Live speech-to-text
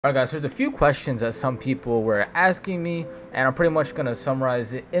Alright guys, there's a few questions that some people were asking me, and I'm pretty much going to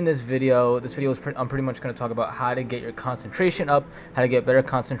summarize it in this video. I'm pretty much going to talk about how to get your concentration up, how to get better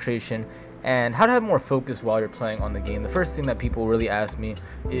concentration, and how to have more focus while you're playing on the game. The first thing that people really ask me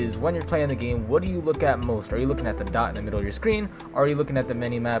is, when you're playing the game, what do you look at most? Are you looking at the dot in the middle of your screen? Or are you looking at the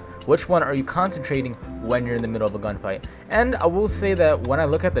mini-map? Which one are you concentrating when you're in the middle of a gunfight? And I will say that when I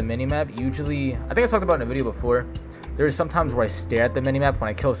look at the mini-map, usually, I think I talked about it in a video before, there's sometimes where I stare at the minimap when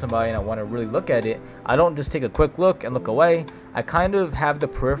I kill somebody and I want to really look at it. I don't just take a quick look and look away. I kind of have the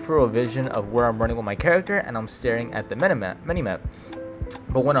peripheral vision of where I'm running with my character and I'm staring at the minimap.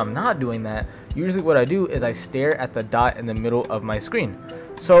 But when I'm not doing that, usually what I do is I stare at the dot in the middle of my screen.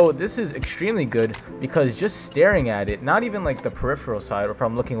 So this is extremely good because just staring at it, not even like the peripheral side, or if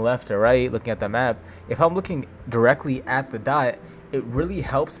I'm looking left or right, looking at the map, if I'm looking directly at the dot, it really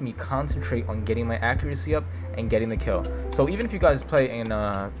helps me concentrate on getting my accuracy up and getting the kill. So even if you guys play in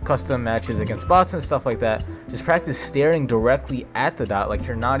custom matches against bots and stuff like that, just practice staring directly at the dot, like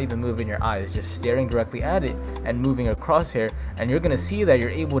you're not even moving your eyes, just staring directly at it and moving your crosshair, and you're gonna see that you're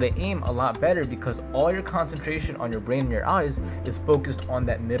able to aim a lot better because all your concentration on your brain and your eyes is focused on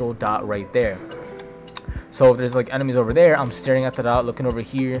that middle dot right there. So if there's like enemies over there, I'm staring at the dot, looking over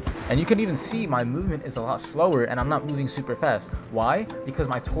here, and you can even see my movement is a lot slower and I'm not moving super fast. Why? Because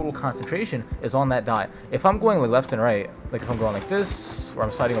my total concentration is on that dot. If I'm going like left and right, like if I'm going like this, or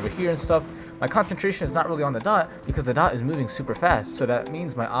I'm sliding over here and stuff, my concentration is not really on the dot because the dot is moving super fast. So that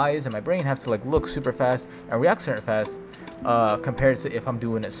means my eyes and my brain have to like look super fast and react super fast compared to if I'm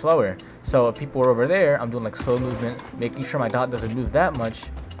doing it slower. So if people are over there, I'm doing like slow movement, making sure my dot doesn't move that much.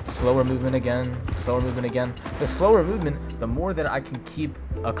 Slower movement again, slower movement again. The slower movement, the more that I can keep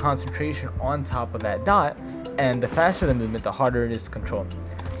a concentration on top of that dot, and the faster the movement, the harder it is to control.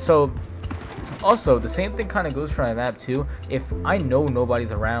 So also the same thing kind of goes for my map too. If I know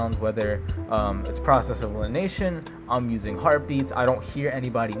nobody's around, whether it's process of elimination, I'm using heartbeats, I don't hear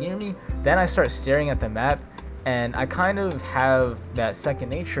anybody near me, then I start staring at the map, and I kind of have that second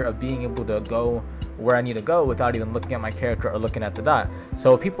nature of being able to go where I need to go without even looking at my character or looking at the dot.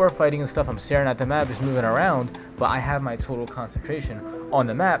 So if people are fighting and stuff, I'm staring at the map, just moving around, but I have my total concentration on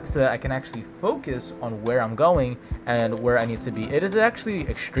the map so that I can actually focus on where I'm going and where I need to be. It is actually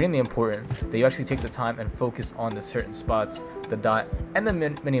extremely important that you actually take the time and focus on the certain spots, the dot and the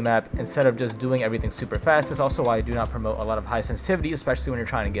mini-map, instead of just doing everything super fast. That's also why I do not promote a lot of high sensitivity, especially when you're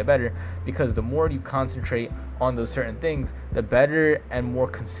trying to get better, because the more you concentrate on those certain things, the better and more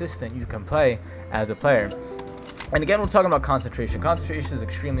consistent you can play as a player. And again, we're talking about concentration. Concentration is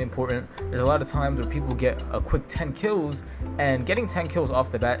extremely important. There's a lot of times where people get a quick 10 kills, and getting 10 kills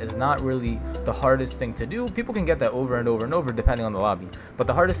off the bat is not really the hardest thing to do. People can get that over and over and over depending on the lobby. But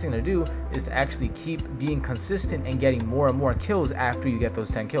the hardest thing to do is to actually keep being consistent and getting more and more kills after you get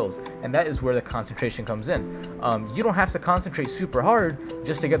those 10 kills. And that is where the concentration comes in. You don't have to concentrate super hard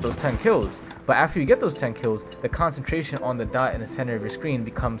just to get those 10 kills. But after you get those 10 kills, the concentration on the dot in the center of your screen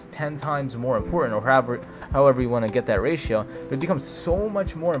becomes 10 times more important, or however you want to get that ratio. But it becomes so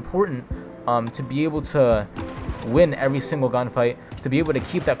much more important to be able to win every single gunfight, to be able to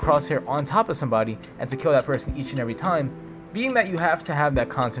keep that crosshair on top of somebody and to kill that person each and every time, being that you have to have that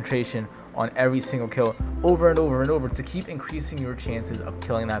concentration on every single kill over and over and over to keep increasing your chances of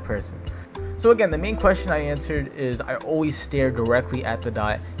killing that person. So again, the main question I answered is I always stare directly at the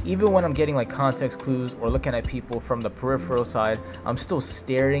dot. Even when I'm getting like context clues or looking at people from the peripheral side, I'm still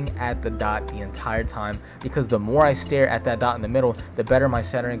staring at the dot the entire time, because the more I stare at that dot in the middle, the better my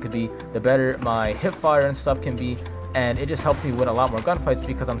centering could be, the better my hip fire and stuff can be, and it just helps me win a lot more gunfights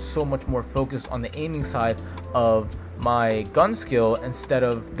because I'm so much more focused on the aiming side of my gun skill instead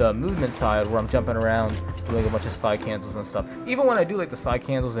of the movement side where I'm jumping around doing a bunch of slide cancels and stuff. Even when I do like the slide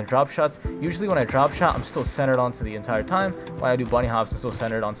cancels and drop shots, usually when I drop shot, I'm still centered onto the entire time. When I do bunny hops, I'm still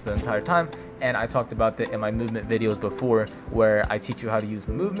centered onto the entire time. And I talked about that in my movement videos before, where I teach you how to use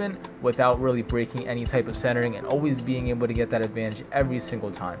movement without really breaking any type of centering and always being able to get that advantage every single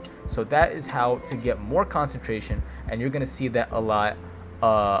time. So that is how to get more concentration, and you're going to see that a lot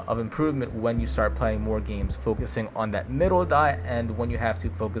of improvement when you start playing more games, focusing on that middle dot, and when you have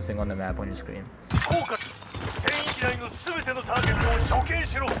to, focusing on the map on your screen.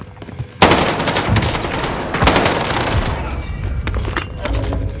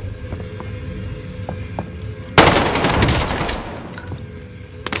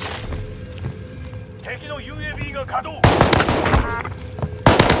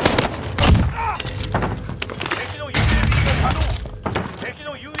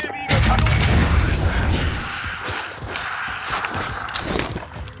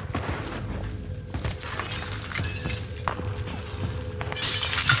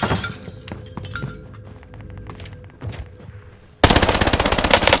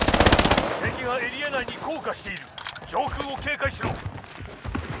 内に降下している。上空を警戒しろ。こ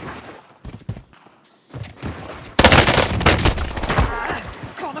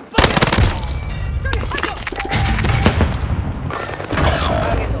のバカ。一人排除。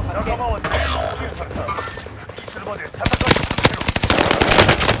仲間は全員救された。復帰するまで戦い続けろ。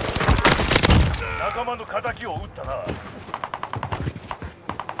仲間の敵を撃ったな。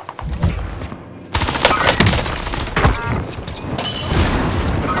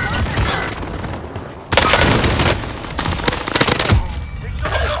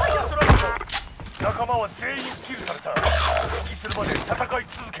仲間は全員キルされた。復帰するまで戦い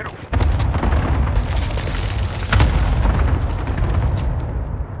続けろ。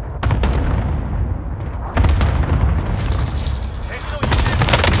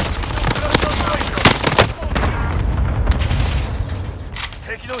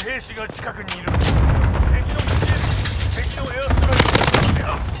敵の兵士が近くにいる。敵のエアストライク。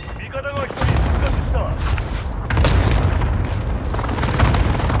味方が一人復活した。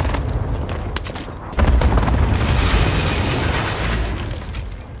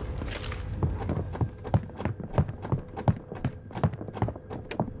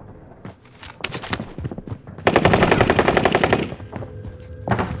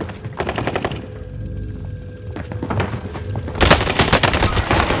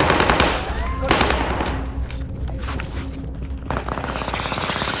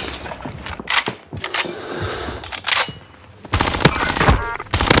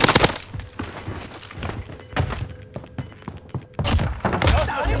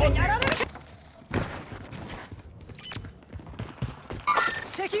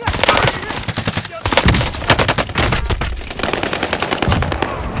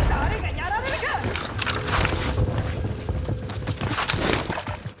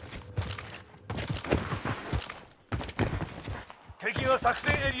敵が作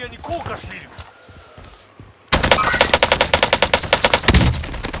戦エリアに降下している。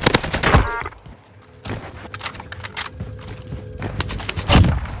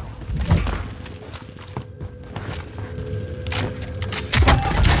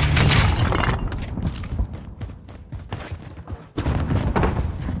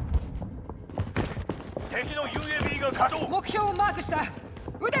敵の UAV が稼働。目標をマークした。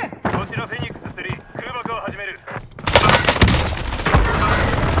撃て。こちらフェニックス3、空爆を始める。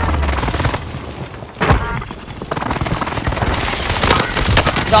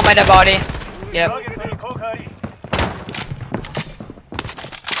It's on my dead body. Yep.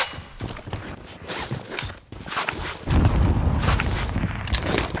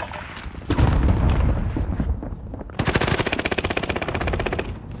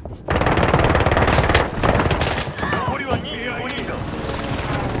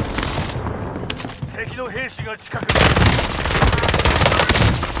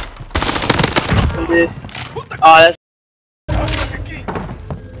 Oh, that's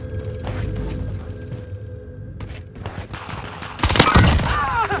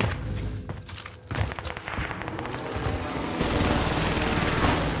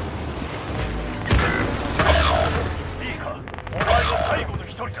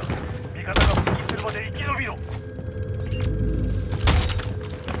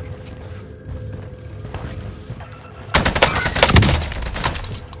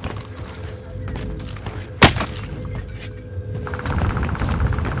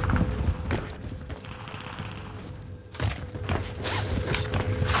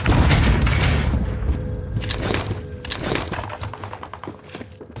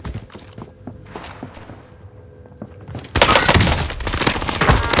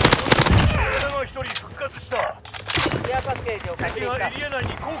敵がエリア内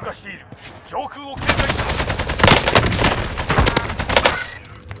に降下している。上空を警戒しろ。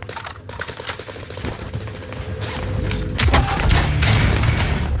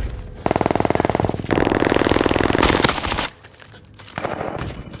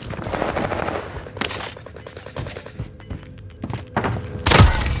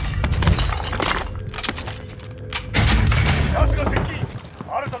ガスが接近。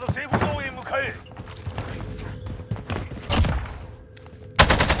新たなセーフゾーンへ向かえ。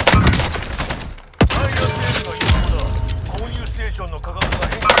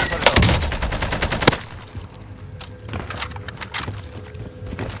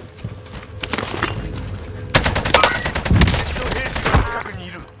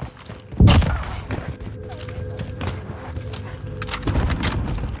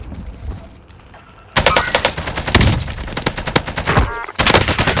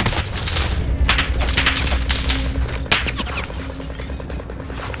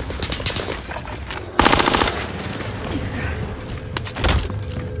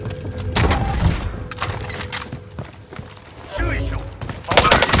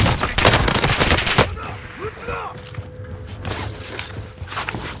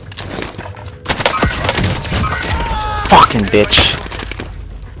fucking bitch.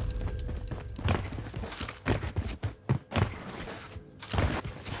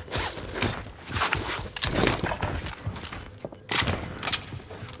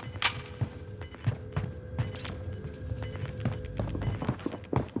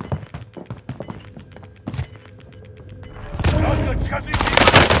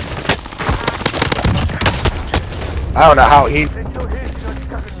 I don't know how he.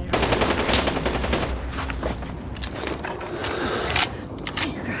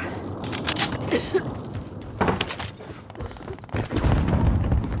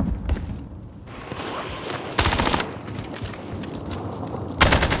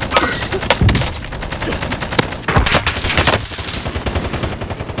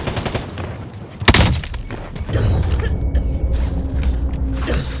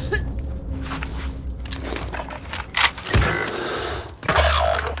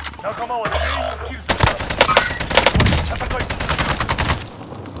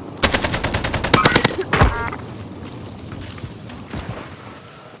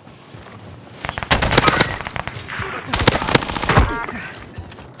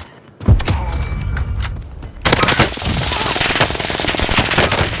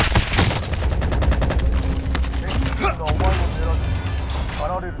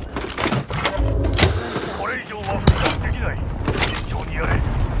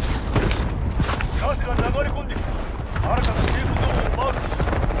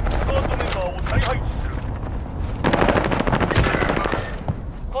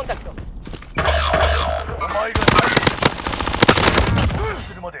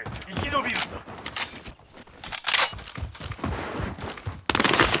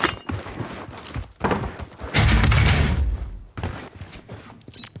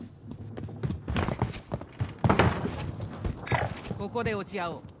ここで落ち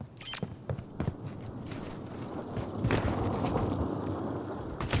合おう。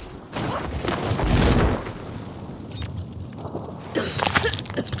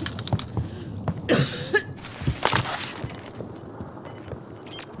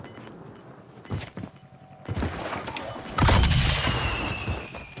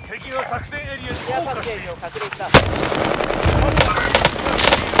敵が作戦エリアにフォーカスしている。確認した。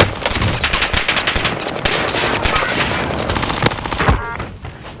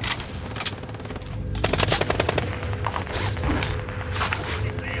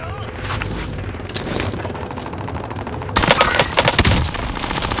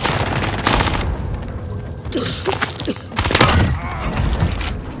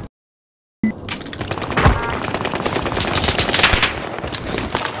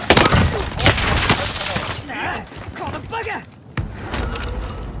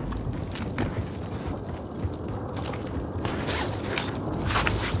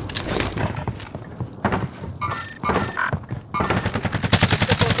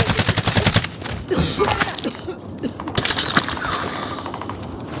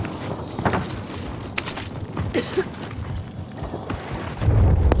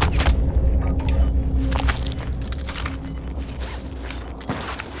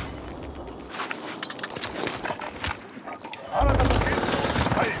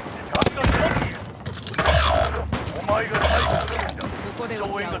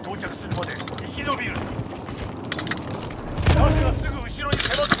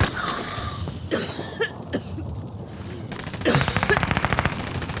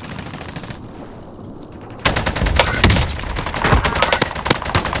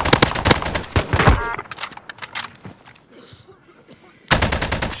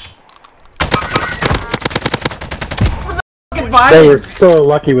They were so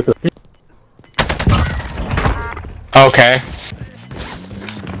lucky with the. Okay.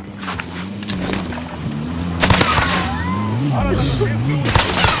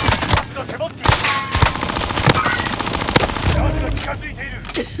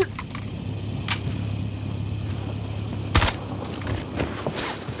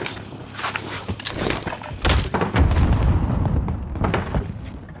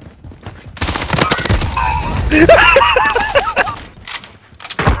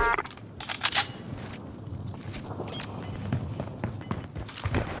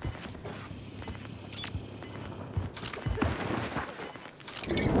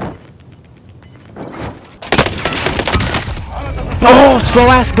 Oh, slow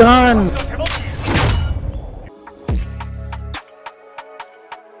ass gun!